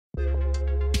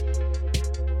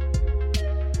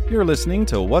You're listening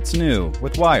to What's New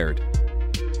with Wired.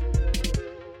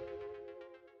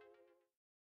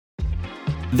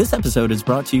 This episode is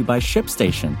brought to you by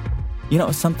ShipStation. You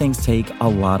know, some things take a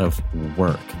lot of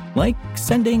work, like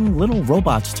sending little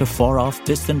robots to far-off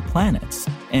distant planets.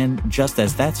 And just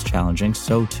as that's challenging,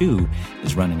 so too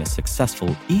is running a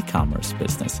successful e-commerce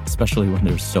business, especially when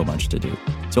there's so much to do.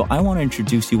 So I want to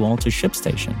introduce you all to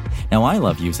ShipStation. Now, I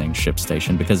love using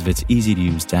ShipStation because of its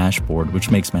easy-to-use dashboard,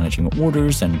 which makes managing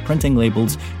orders and printing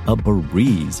labels a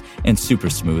breeze and super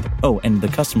smooth. Oh, and the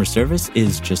customer service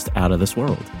is just out of this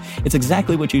world. It's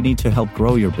exactly what you need to help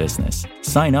grow your business.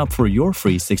 Sign up for your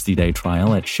free 60-day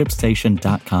trial at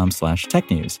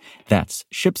shipstation.com/technews. That's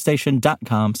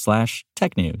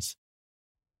shipstation.com/technews.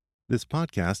 This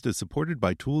podcast is supported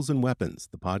by Tools and Weapons,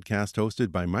 the podcast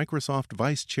hosted by Microsoft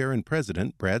Vice Chair and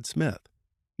President Brad Smith.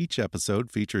 Each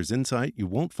episode features insight you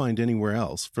won't find anywhere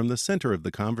else from the center of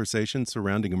the conversation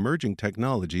surrounding emerging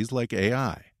technologies like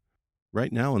AI.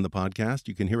 Right now on the podcast,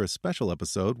 you can hear a special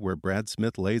episode where Brad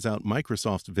Smith lays out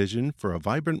Microsoft's vision for a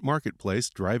vibrant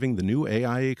marketplace driving the new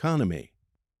AI economy.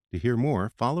 To hear more,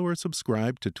 follow or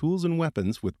subscribe to Tools and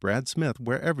Weapons with Brad Smith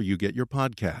wherever you get your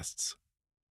podcasts.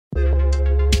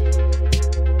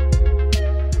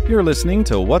 You're listening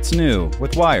to What's New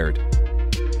with Wired.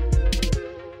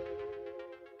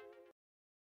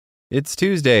 It's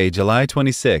Tuesday, July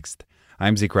 26th.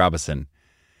 I'm Zeke Robison.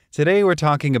 Today we're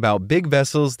talking about big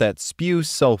vessels that spew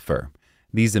sulfur.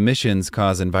 These emissions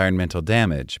cause environmental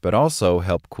damage, but also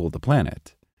help cool the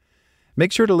planet.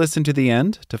 Make sure to listen to the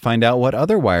end to find out what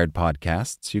other Wired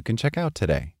podcasts you can check out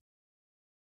today.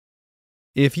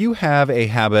 If you have a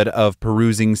habit of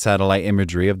perusing satellite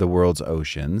imagery of the world's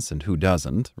oceans, and who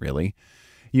doesn't, really,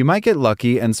 you might get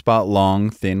lucky and spot long,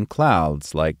 thin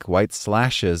clouds like white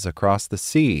slashes across the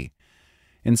sea.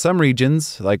 In some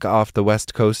regions, like off the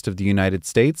west coast of the United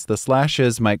States, the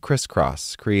slashes might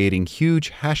crisscross, creating huge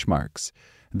hash marks.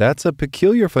 That's a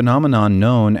peculiar phenomenon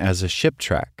known as a ship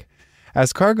track.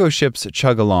 As cargo ships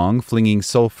chug along, flinging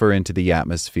sulfur into the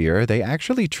atmosphere, they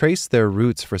actually trace their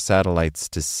routes for satellites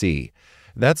to see.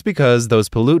 That's because those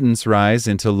pollutants rise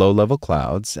into low-level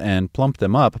clouds and plump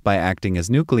them up by acting as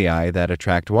nuclei that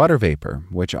attract water vapor,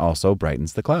 which also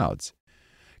brightens the clouds.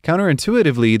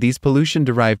 Counterintuitively, these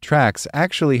pollution-derived tracks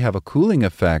actually have a cooling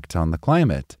effect on the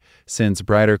climate, since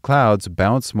brighter clouds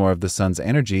bounce more of the sun's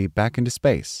energy back into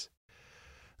space.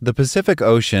 The Pacific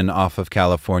Ocean off of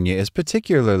California is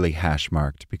particularly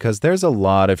hash-marked because there's a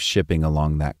lot of shipping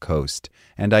along that coast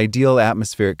and ideal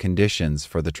atmospheric conditions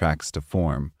for the tracks to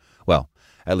form. Well,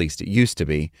 at least it used to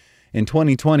be. In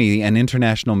 2020, an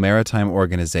International Maritime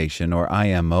Organization, or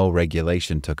IMO,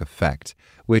 regulation took effect,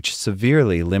 which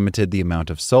severely limited the amount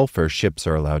of sulfur ships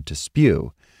are allowed to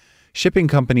spew. Shipping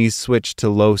companies switched to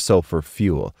low-sulfur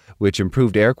fuel, which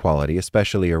improved air quality,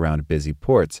 especially around busy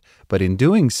ports, but in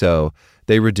doing so,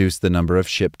 they reduced the number of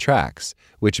ship tracks,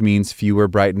 which means fewer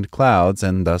brightened clouds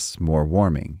and thus more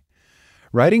warming.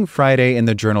 Writing Friday in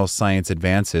the journal Science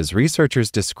Advances, researchers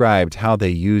described how they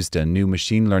used a new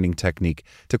machine learning technique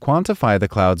to quantify the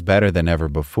clouds better than ever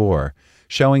before,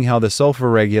 showing how the sulfur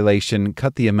regulation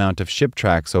cut the amount of ship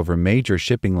tracks over major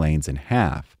shipping lanes in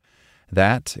half.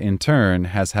 That, in turn,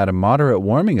 has had a moderate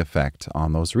warming effect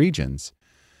on those regions.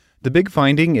 The big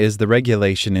finding is the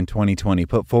regulation in 2020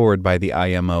 put forward by the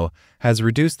IMO has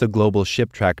reduced the global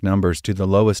ship track numbers to the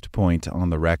lowest point on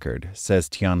the record, says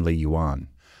Tianli Yuan,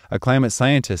 a climate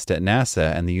scientist at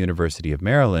NASA and the University of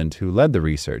Maryland who led the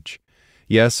research.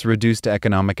 Yes, reduced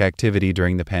economic activity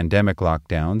during the pandemic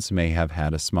lockdowns may have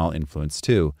had a small influence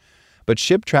too, but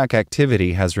ship track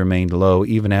activity has remained low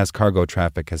even as cargo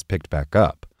traffic has picked back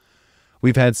up.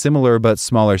 We've had similar but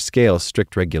smaller scale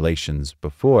strict regulations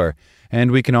before, and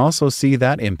we can also see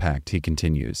that impact, he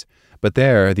continues. But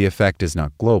there, the effect is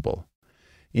not global.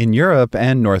 In Europe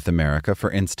and North America,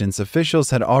 for instance, officials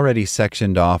had already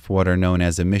sectioned off what are known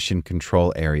as emission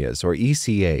control areas, or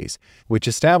ECAs, which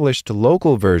established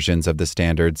local versions of the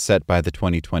standards set by the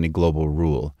 2020 global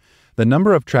rule. The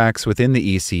number of tracks within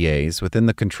the ECAs, within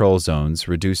the control zones,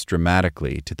 reduced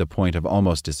dramatically to the point of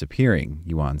almost disappearing,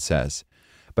 Yuan says.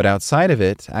 But outside of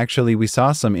it, actually we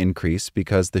saw some increase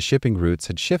because the shipping routes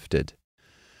had shifted.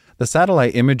 The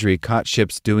satellite imagery caught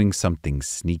ships doing something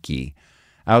sneaky.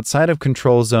 Outside of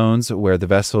control zones where the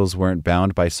vessels weren't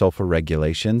bound by sulfur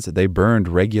regulations, they burned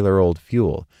regular old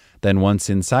fuel. Then once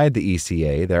inside the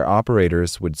ECA, their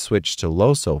operators would switch to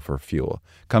low-sulfur fuel,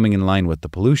 coming in line with the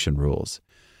pollution rules.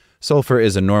 Sulfur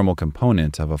is a normal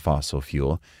component of a fossil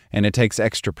fuel, and it takes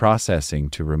extra processing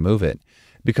to remove it.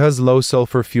 Because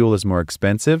low-sulfur fuel is more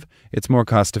expensive, it's more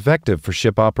cost-effective for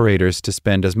ship operators to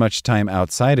spend as much time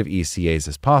outside of ECAs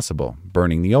as possible,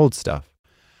 burning the old stuff.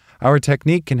 Our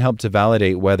technique can help to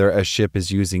validate whether a ship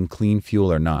is using clean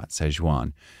fuel or not, says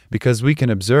Yuan, because we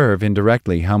can observe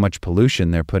indirectly how much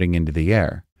pollution they're putting into the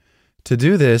air. To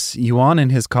do this, Yuan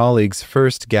and his colleagues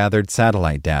first gathered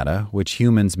satellite data, which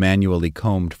humans manually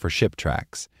combed for ship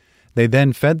tracks. They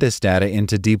then fed this data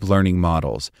into deep learning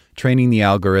models, training the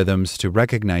algorithms to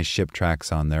recognize ship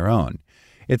tracks on their own.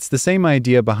 It's the same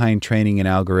idea behind training an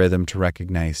algorithm to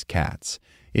recognize cats.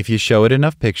 If you show it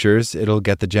enough pictures, it'll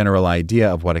get the general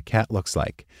idea of what a cat looks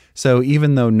like. So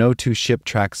even though no two ship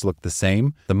tracks look the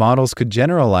same, the models could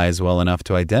generalize well enough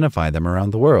to identify them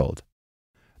around the world.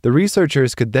 The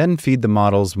researchers could then feed the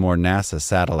models more NASA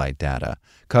satellite data,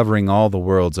 covering all the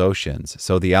world's oceans,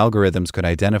 so the algorithms could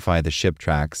identify the ship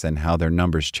tracks and how their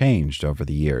numbers changed over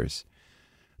the years.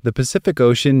 The Pacific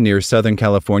Ocean near Southern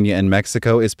California and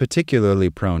Mexico is particularly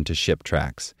prone to ship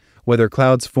tracks. Whether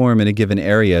clouds form in a given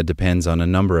area depends on a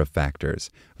number of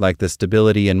factors, like the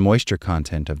stability and moisture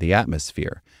content of the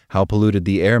atmosphere, how polluted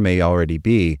the air may already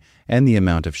be, and the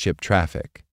amount of ship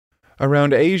traffic.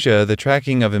 Around Asia, the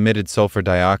tracking of emitted sulfur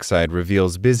dioxide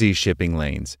reveals busy shipping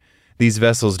lanes. These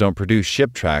vessels don't produce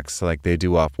ship tracks like they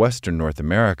do off Western North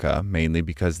America, mainly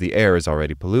because the air is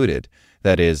already polluted.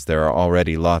 That is, there are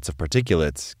already lots of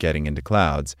particulates getting into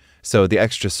clouds, so the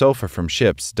extra sulfur from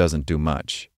ships doesn't do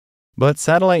much. But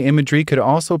satellite imagery could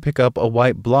also pick up a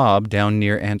white blob down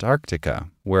near Antarctica,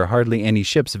 where hardly any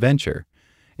ships venture.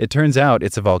 It turns out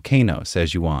it's a volcano,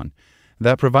 says Yuan.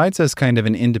 That provides us kind of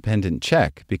an independent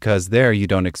check, because there you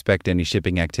don't expect any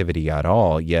shipping activity at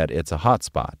all, yet it's a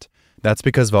hotspot. That's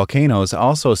because volcanoes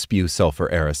also spew sulfur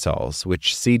aerosols,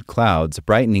 which seed clouds,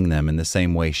 brightening them in the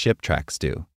same way ship tracks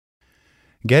do.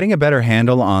 Getting a better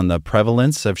handle on the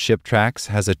prevalence of ship tracks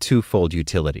has a twofold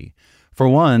utility. For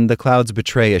one, the clouds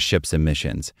betray a ship's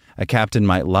emissions. A captain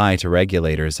might lie to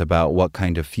regulators about what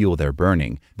kind of fuel they're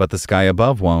burning, but the sky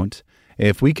above won't.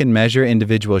 If we can measure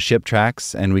individual ship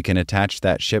tracks and we can attach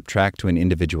that ship track to an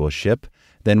individual ship,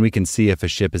 then we can see if a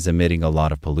ship is emitting a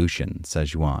lot of pollution,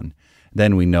 says Yuan.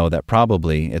 Then we know that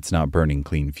probably it's not burning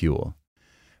clean fuel.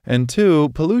 And two,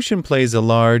 pollution plays a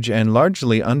large and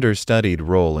largely understudied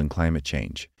role in climate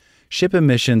change. Ship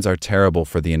emissions are terrible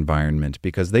for the environment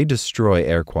because they destroy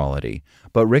air quality,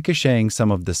 but ricocheting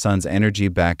some of the sun's energy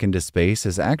back into space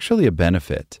is actually a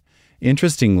benefit.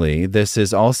 Interestingly, this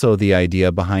is also the idea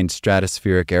behind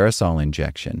stratospheric aerosol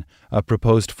injection, a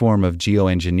proposed form of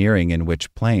geoengineering in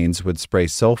which planes would spray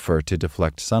sulfur to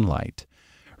deflect sunlight.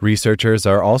 Researchers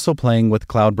are also playing with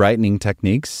cloud brightening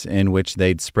techniques in which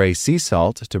they'd spray sea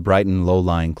salt to brighten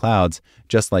low-lying clouds,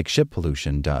 just like ship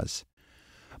pollution does.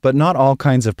 But not all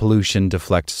kinds of pollution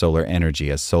deflect solar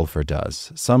energy as sulfur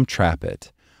does. Some trap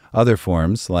it. Other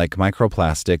forms, like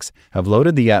microplastics, have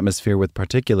loaded the atmosphere with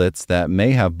particulates that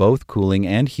may have both cooling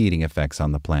and heating effects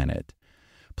on the planet.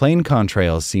 Plane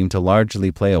contrails seem to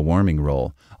largely play a warming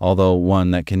role, although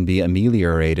one that can be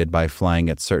ameliorated by flying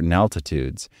at certain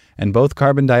altitudes, and both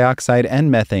carbon dioxide and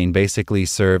methane basically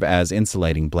serve as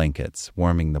insulating blankets,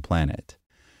 warming the planet.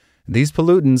 These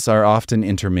pollutants are often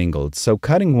intermingled, so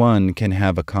cutting one can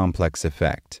have a complex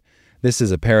effect. This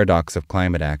is a paradox of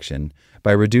climate action.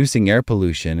 By reducing air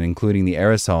pollution, including the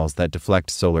aerosols that deflect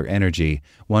solar energy,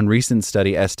 one recent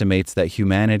study estimates that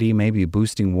humanity may be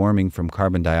boosting warming from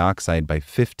carbon dioxide by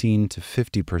 15 to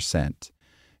 50%.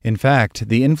 In fact,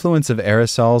 the influence of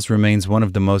aerosols remains one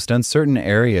of the most uncertain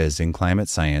areas in climate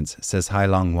science, says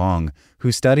Hailong Wang,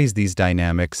 who studies these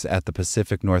dynamics at the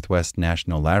Pacific Northwest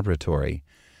National Laboratory.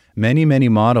 Many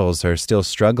models are still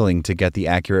struggling to get the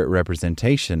accurate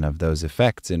representation of those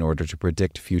effects in order to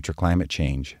predict future climate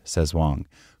change, says Wang,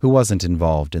 who wasn't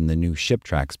involved in the new ship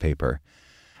tracks paper.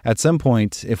 At some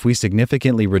point, if we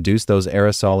significantly reduce those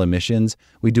aerosol emissions,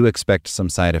 we do expect some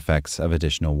side effects of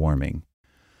additional warming.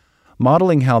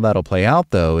 Modeling how that'll play out,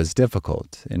 though, is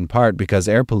difficult, in part because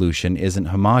air pollution isn't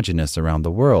homogeneous around the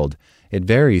world. It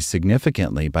varies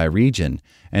significantly by region,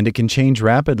 and it can change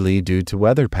rapidly due to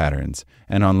weather patterns,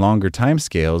 and on longer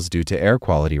timescales due to air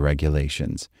quality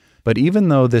regulations. But even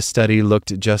though this study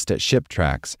looked just at ship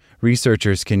tracks,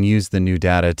 researchers can use the new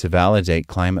data to validate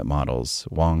climate models,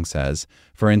 Wang says,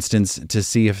 for instance, to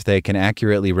see if they can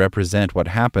accurately represent what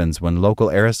happens when local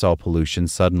aerosol pollution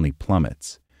suddenly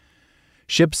plummets.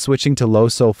 Ships switching to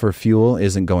low-sulfur fuel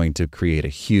isn't going to create a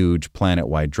huge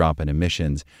planet-wide drop in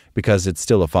emissions because it's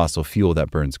still a fossil fuel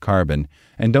that burns carbon.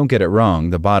 And don't get it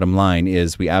wrong, the bottom line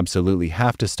is we absolutely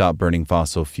have to stop burning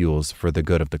fossil fuels for the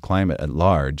good of the climate at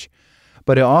large.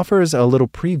 But it offers a little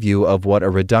preview of what a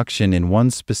reduction in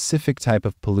one specific type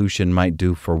of pollution might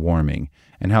do for warming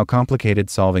and how complicated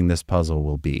solving this puzzle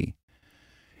will be.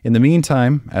 In the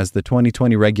meantime, as the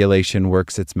 2020 regulation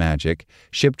works its magic,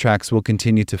 ship tracks will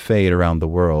continue to fade around the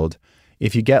world.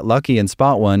 If you get lucky and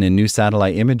spot one in new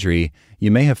satellite imagery, you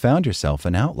may have found yourself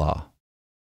an outlaw.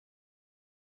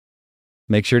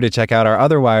 Make sure to check out our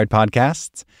other Wired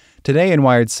podcasts. Today in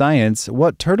Wired Science,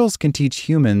 what turtles can teach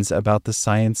humans about the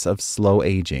science of slow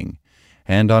aging.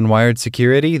 And on Wired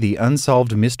Security, the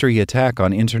unsolved mystery attack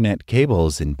on internet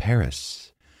cables in Paris.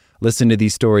 Listen to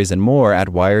these stories and more at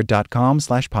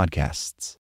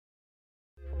wired.com/podcasts.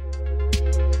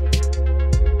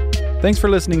 Thanks for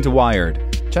listening to Wired.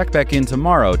 Check back in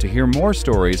tomorrow to hear more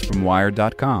stories from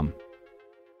wired.com.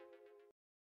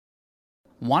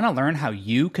 Want to learn how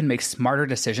you can make smarter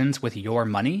decisions with your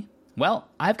money? Well,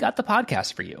 I've got the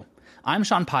podcast for you. I'm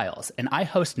Sean Piles, and I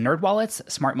host NerdWallet's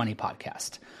Smart Money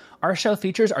Podcast. Our show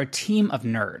features our team of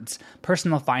nerds,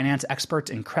 personal finance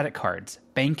experts in credit cards,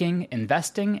 banking,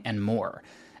 investing, and more.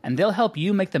 And they'll help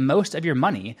you make the most of your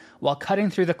money while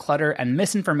cutting through the clutter and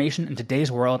misinformation in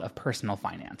today's world of personal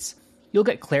finance. You'll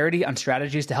get clarity on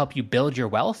strategies to help you build your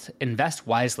wealth, invest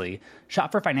wisely,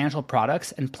 shop for financial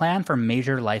products, and plan for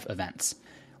major life events.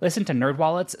 Listen to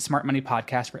NerdWallet's Smart Money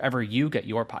Podcast wherever you get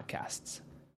your podcasts.